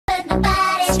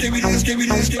Skibidi,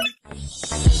 skibidi, skibidi.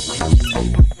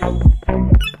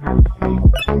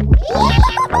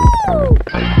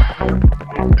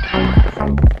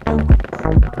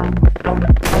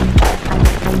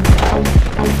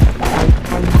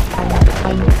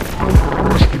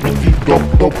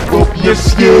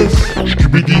 Yes, yes.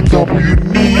 Skibidi double you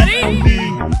need.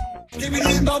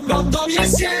 Skibidi dum dum dum,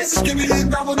 yes, yes. Skibidi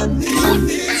double the need.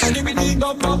 Skibidi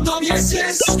dum dum dum, yes,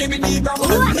 yes. Skibidi double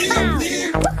the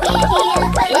need.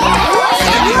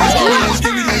 Skibidi,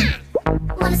 skibidi.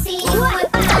 Wanna see you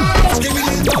work hard.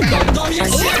 Skibidi dum dum dum,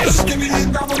 yes, yes. Skibidi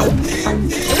double the need.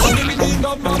 Skibidi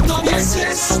dum dum dum, yes,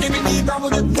 yes. Skibidi double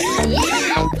the need.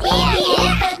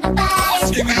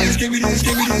 Skibidi, skibidi,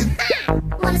 skibidi.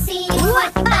 Wanna see you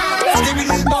work hard.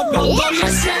 Skibidi dum dum dum,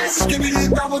 yes, yes. Skibidi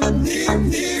double the need.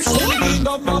 Skibidi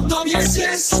dum dum dum, yes,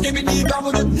 yes. Skibidi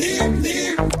double the need.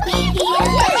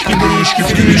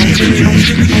 Skibidi, skibidi,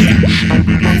 skibidi.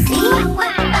 Wanna see you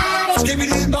work hard.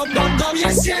 Skibidi dum dum dum,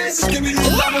 yes, yes. Skibidi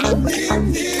double the need.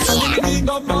 Skibidi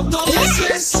dum dum dum, yes,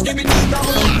 yes. Skibidi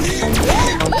double the need.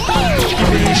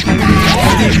 Skibidi dum dum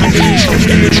dum,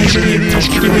 yes, yes.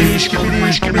 Skibidi double the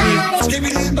need.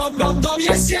 Skibidi dum dum dum,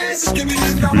 yes, yes. Skibidi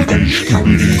double the need.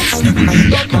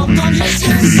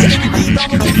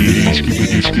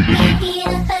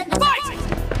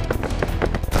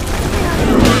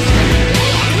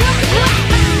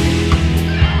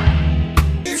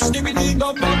 Skibidi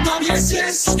dum dum dum, yes,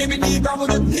 yes. Skibidi double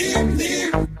the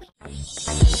need.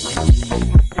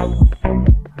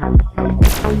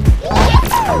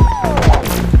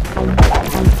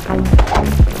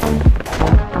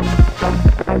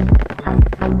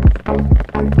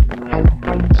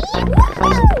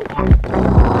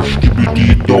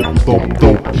 Skibidi dum,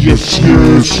 yes,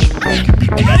 yes.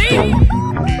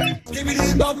 Skibidi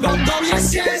dum dum dum,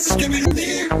 yes, yes.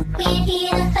 Skibidi.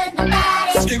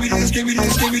 Skibidi, skibidi,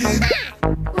 skibidi.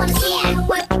 Wanna see you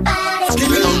work hard.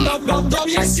 Skibidi dum dum dum,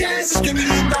 yes, yes.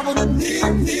 Skibidi double the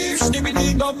need. Skibidi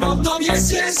dum dum dum,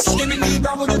 yes, yes. Skibidi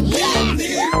double the need.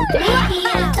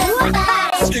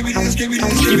 Skibidi, skibidi,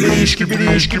 skibidi.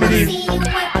 Skibidi, skibidi.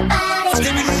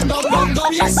 Skibidi dum dum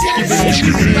dum, yes, yes.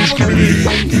 Skibidi double the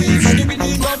need. Skibidi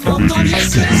dum dum dum,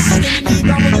 yes, yes. Skibidi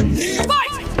double the need.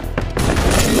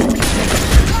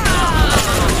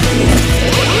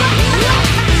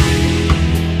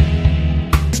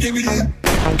 Skibidi.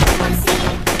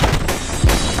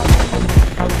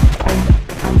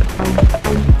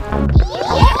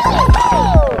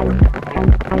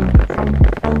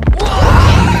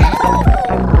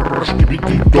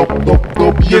 Skibidi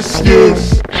dum, yes, yes.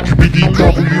 Skibidi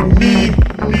double you need.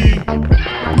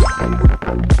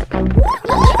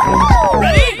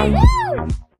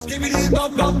 Skibidi dum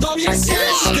dum dum, yes,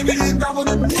 yes. Skibidi double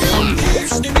the need.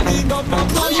 Skibidi dum dum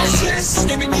dum, yes, yes.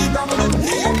 Skibidi double the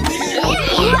need.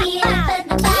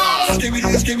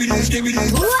 Skibidi, skibidi, skibidi.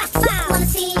 Wanna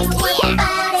see you work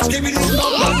hard. Skibidi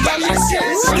dum dum dum, yes,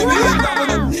 yes. Skibidi double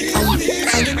the need.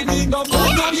 Skibidi dum dum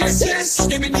dum, yes, yes.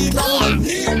 Skibidi double the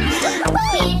need.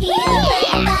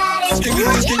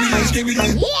 Skibidi, skibidi, skibidi.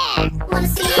 Wanna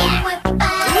see you work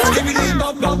hard. Skibidi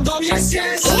dum dum dum, yes,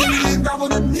 yes. Skibidi double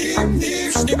the need.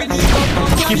 Skibidi dum dum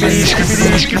dum, Skibidi, yes, yes.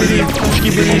 skibidi, skibidi.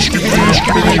 Skibidi, skibidi,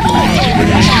 skibidi.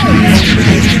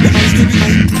 Skibidi, skibidi, skibidi.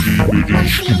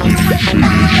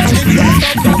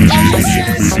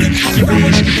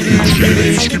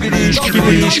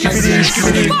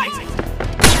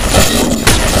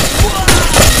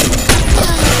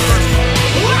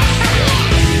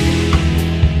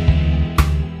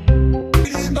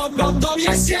 Dum dum dum,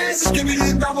 yes, yes. Skibidi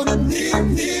double the need.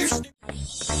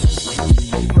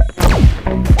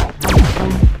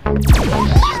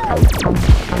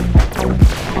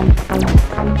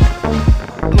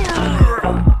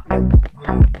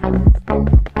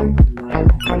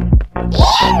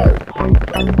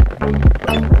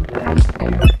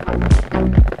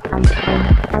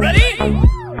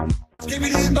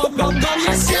 Skibidi dum dum dum,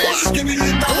 yes, yes. Skibidi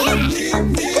double the need.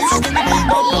 Skibidi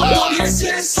dum dum dum, yes,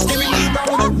 yes. Skibidi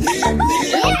double the need.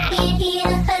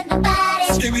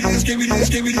 Skibidi, skibidi,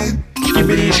 skibidi.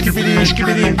 Skibidi, skibidi,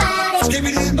 skibidi.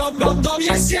 Skibidi dum dum dum,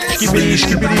 yes, yes. Skibidi,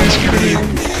 skibidi, skibidi.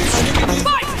 Skibidi.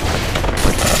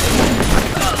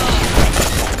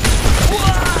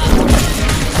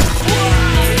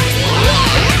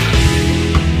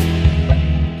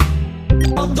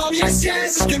 Dum dum, yes,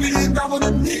 yes. Skibidi double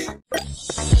the need.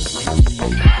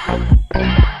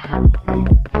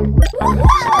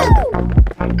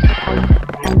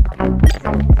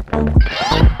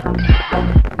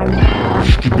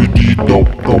 Skibidi dum,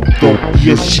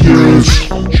 yes, yes.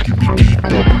 Skibidi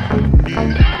double.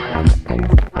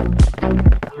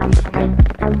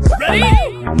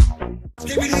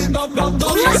 Skibidi, Skibidi dum dum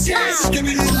dum, yes yes.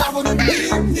 Skibidi dum dum dum,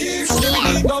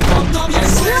 skibidi dum dum dum,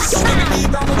 yes yes. Skibidi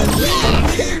dum dum dum,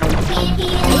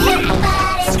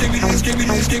 skibidi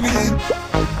skibidi skibidi.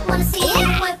 Wanna see you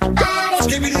work your body.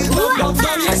 Skibidi dum dum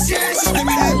dum, yes yes.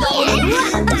 Skibidi dum dum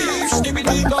dum,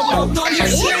 skibidi dum dum dum,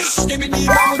 yes yes. Skibidi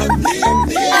dum dum dum,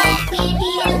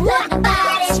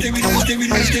 skibidi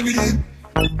skibidi skibidi.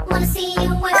 Wanna see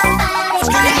you work your body.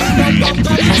 Skibidi dum dum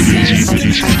dum, yes yes.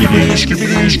 Skibidi,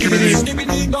 skibidi, skibidi.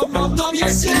 Skibidi dum dum dum,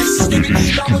 yes yes. Skibidi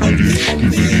dum dum dum.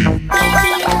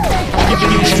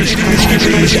 Skibidi,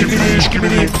 skibidi, skibidi,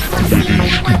 skibidi.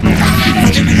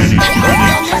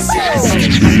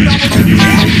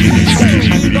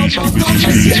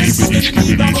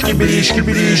 Skibidi,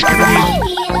 skibidi, skibidi.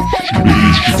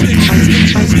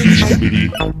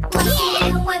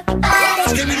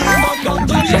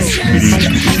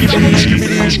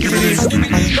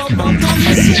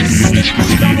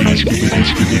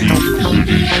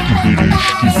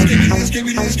 Skibidi,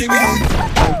 skibidi, skibidi.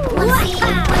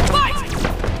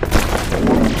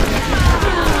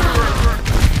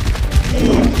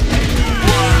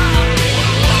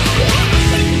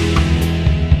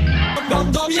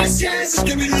 Yes, yes,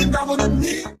 give me the double the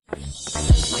knee.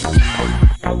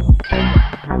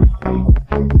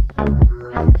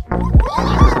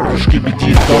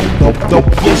 Skibidi dop dop dop,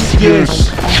 yes yes.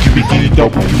 Skibidi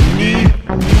double knee.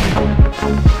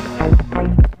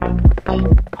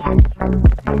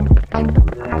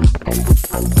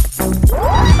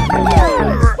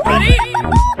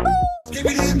 Give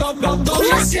me the dum dum dum,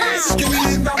 yes, yes. Give me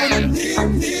the double the knee.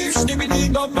 Give me the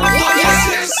dum dum dum, yes,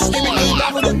 yes. Give me the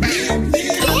double the knee.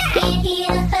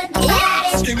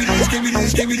 Give me this, give me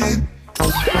this, give me this.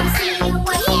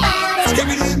 Give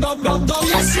me the dum dum dum,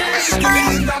 yes, yes. Give me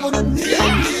the double the knee.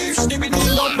 Give me the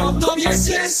dum dum dum, yes,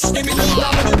 yes. Give me the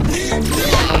double the knee.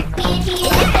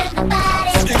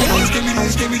 Give me this, give me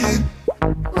this, give me this.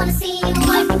 Wanna see you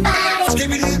work your body. Give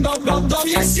me the dum dum dum,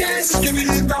 yes, yes. Give me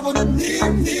the double the knee.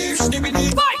 Give me the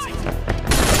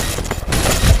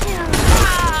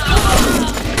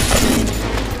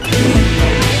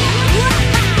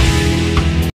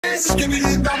yes. Give me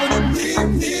the double the knee.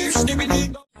 Give me the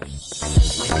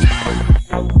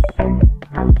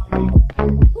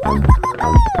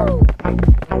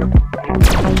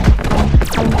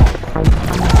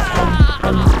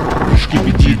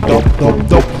Skibidi dop dop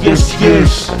dop, yes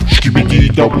yes. Skibidi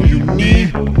W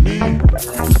knee.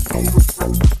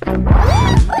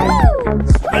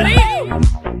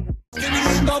 give me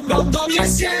the dum dum dum,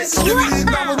 yes, yes. Give me the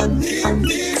double the knee.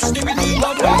 Give me the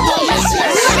dum dum dum, yes,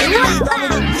 yes. Give me the double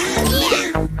the knee.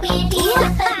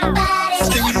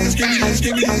 Give me this, give me this,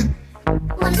 give me this.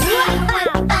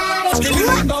 Give me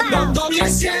the dum dum dum,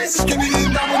 yes, yes. Give me the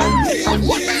double the knee.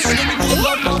 Give me the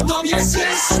dum dum dum, yes,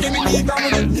 yes. Give me the double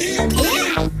the knee.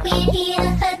 Give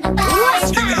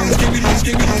me this, give me this,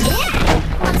 give me this.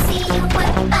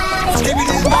 Give me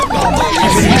the dum dum dum,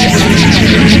 yes, yes.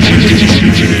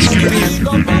 Give me the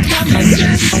dum dum dum, yes,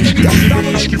 yes. Give me the double the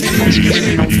knee.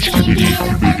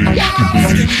 Give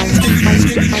me this, give me this,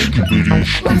 give me this.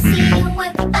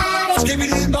 Give me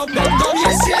the dum dum dum,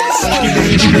 yes, yes. Give me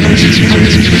the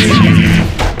double the knee.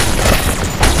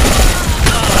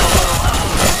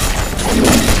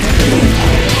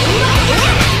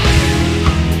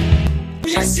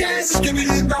 Yes, yes, give me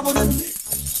the double the knee.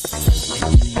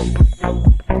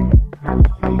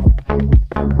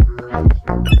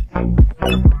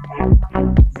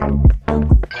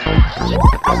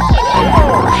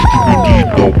 Skibidi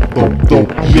dop dop dop,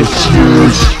 yes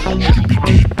yes.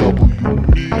 Skibidi W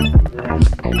knee.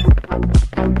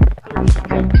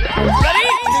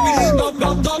 Give me the dum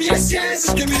dum dum, yes, yes.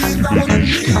 Give me the double the knee.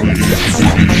 Give me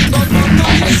the dum dum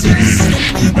dum, yes, yes. Give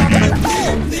me the double the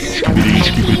knee. Skibidi,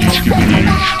 skibidi, skibidi.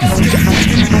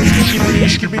 Skibidi,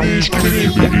 skibidi, skibidi.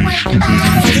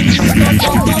 Give me the dum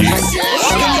dum dum, yes, yes.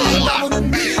 Give me the double the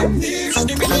knee.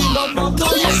 Give me the dum dum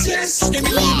dum, yes, yes. Give me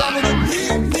the double the knee.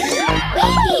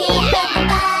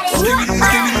 Give me this,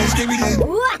 give me this, give me this.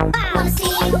 Wanna see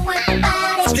you work your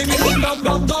body. Give me the dum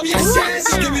dum dum, yes, yes.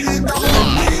 Give me the double the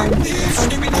knee.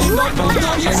 Give me the dum dum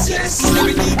dum, yes, yes. Give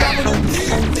me the double the knee.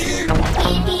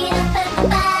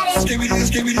 Give me this,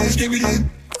 give me this, give me this.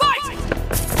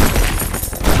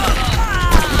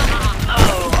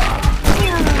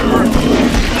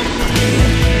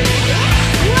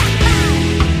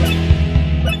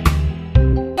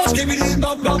 Give me the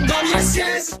dum dum dum, yes,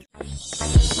 yes.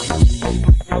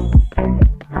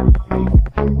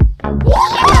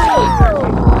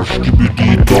 Skibidi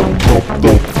dop dop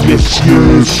dop, yes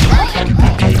yes.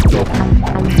 Skibidi W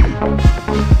knee.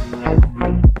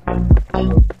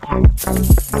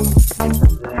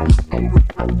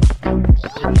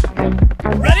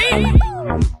 Ready?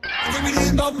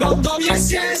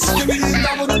 yes, yes. Skibidi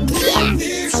double dum dum,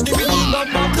 skibidi dum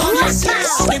dum dum, yes, yes.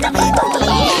 Skibidi double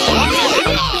dum dum,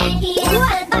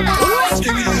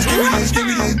 skibidi, skibidi,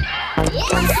 skibidi.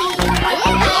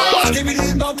 Skibidi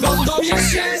dum dum dum,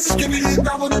 yes, yes. Skibidi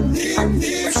double dum dum,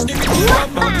 skibidi dum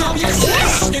dum dum, yes,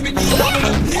 yes. Skibidi double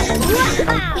dum dum,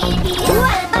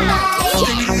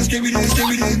 skibidi, skibidi,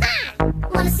 skibidi.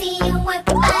 Wanna see you work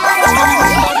your Skibidi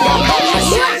body. dum dum dum, yes,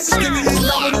 yes. Skibidi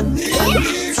double dum dum,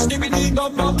 skibidi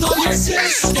dum dum dum, yes,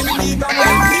 yes. Skibidi double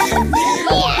dum dum,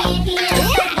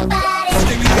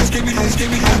 skibidi, skibidi,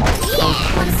 skibidi.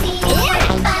 Wanna see you work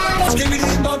your body.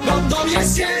 Skibidi dum dum dum,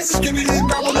 yes, yes. Skibidi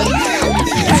double dum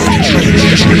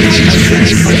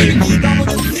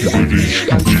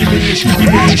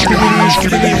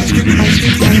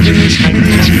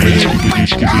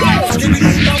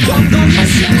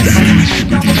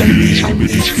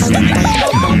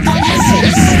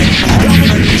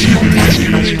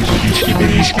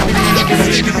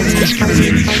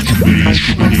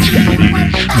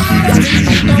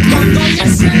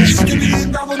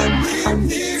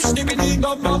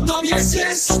dum, yes,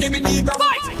 yes. Skibidi double.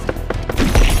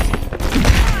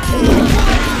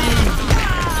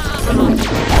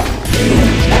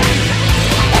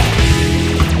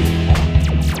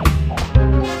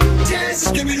 Yes,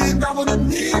 skibidi double dum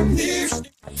dum.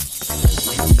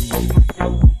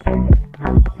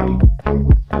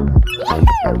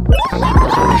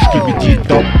 Skibidi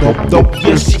dop dop dop,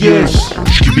 yes yes.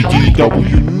 Skibidi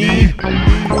W knee.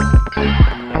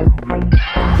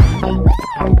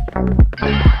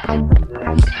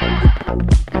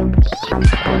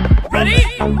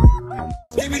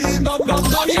 Skibidi dum dum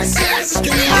dum, yes, yes.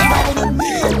 Skibidi double dum dum.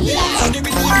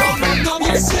 Skibidi dum dum dum,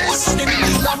 yes, yes.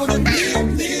 Skibidi double dum dum.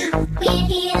 We're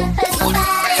here to hurt your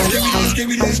body. Skibidi,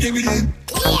 skibidi, skibidi.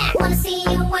 Wanna see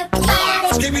you work your body.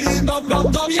 Skibidi dum dum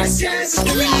dum, yes, yes.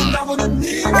 Skibidi double dum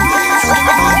dum.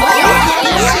 Skibidi double dum dum,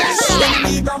 yes, yes.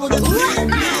 Skibidi double dum dum.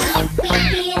 We're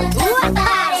here to hurt your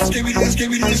body. Skibidi,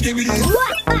 skibidi, skibidi.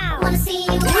 Wanna see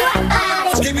you work your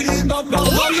body. Skibidi dum dum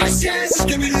dum, yes, yes.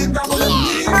 Skibidi double dum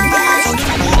dum.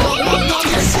 Skibidi dum dum dum,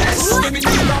 yes, yes.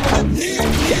 Skibidi double dum dum.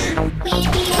 We're here to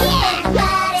hurt your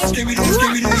body. Skibidi,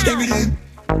 skibidi, skibidi.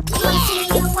 Wanna see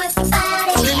you work your body.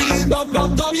 Skibidi dum dum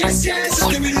dum, yes, yes.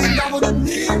 Skibidi double dum dum.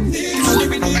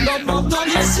 Skibidi dum dum dum,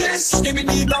 yes, yes.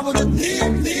 Skibidi double dum dum.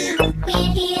 We're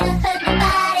here to hurt your body.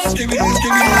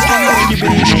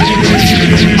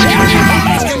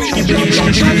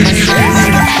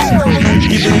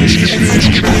 Skibidi,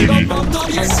 skibidi, skibidi. Skibidi dum dum dum,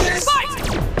 yes, yes.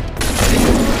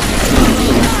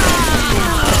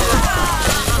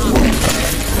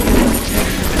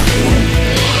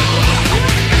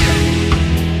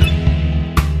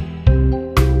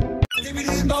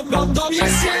 Skibidi dum dum dum,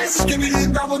 yes, yes. Skibidi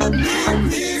double dum dum.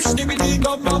 Skibidi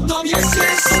dum dum dum, yes,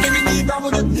 yes. Skibidi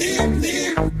double dum dum.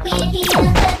 We're here to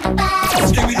hurt your body.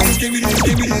 Skibidi, skibidi,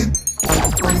 skibidi.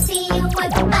 Wanna see you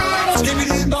work your body.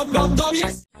 Skibidi dum dum dum,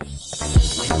 yes.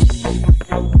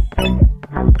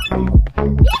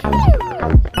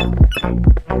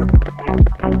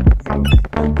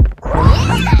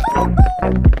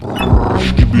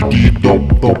 Skibidi dop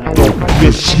dop dop,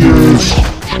 yes yes.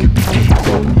 Skibidi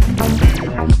dop.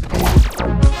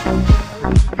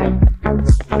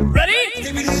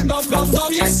 Skibidi dum dum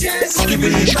dum, yes, yes.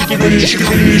 Skibidi, Skibidi skibidi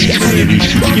skibidi skibidi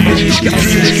skibidi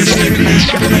skibidi skibidi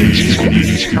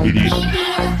skibidi skibidi. We're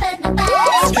here to hurt your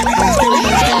body. skibidi,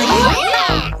 skibidi, skibidi.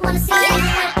 Wanna see you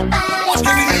work your body.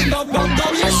 Skibidi dum dum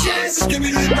dum, yes, yes.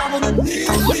 Skibidi double dum dum.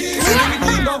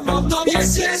 Skibidi dum dum dum,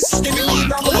 yes, yes. Skibidi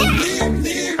double dum dum.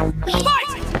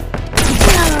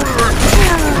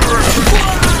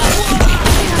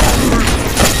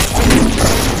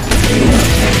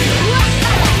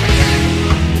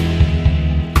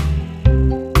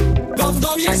 Dum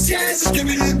dum, yes, yes.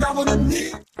 Skibidi double dum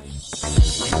dum.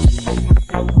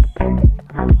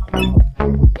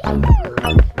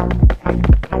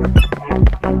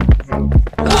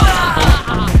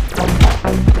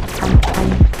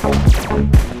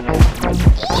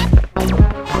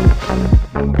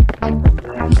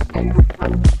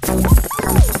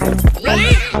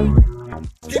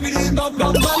 Skibidi dum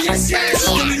dum dum, yes, yes.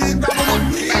 Skibidi double dum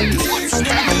dum.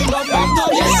 Skibidi dum dum dum,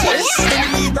 yes, yes.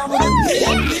 Skibidi double dum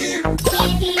dum. We're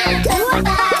here to hurt your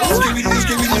body. Skibidi,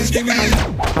 skibidi, skibidi.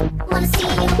 Wanna see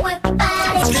you work your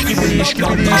body. Skibidi dum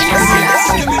dum dum, yes,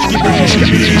 yes. Skibidi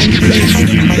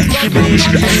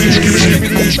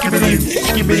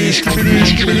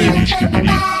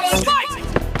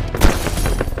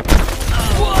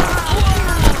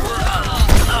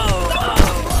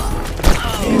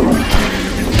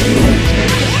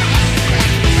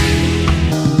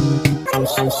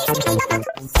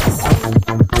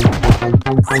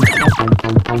Body.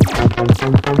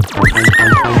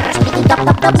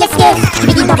 dub, yes, yes.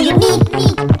 Skibidi W,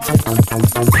 me.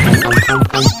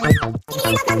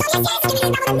 Skibidi, skibidi, skibidi,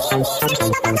 skibidi,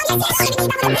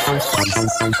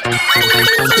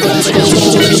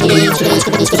 skibidi, skibidi,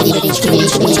 skibidi, skibidi,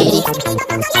 skibidi,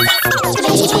 skibidi.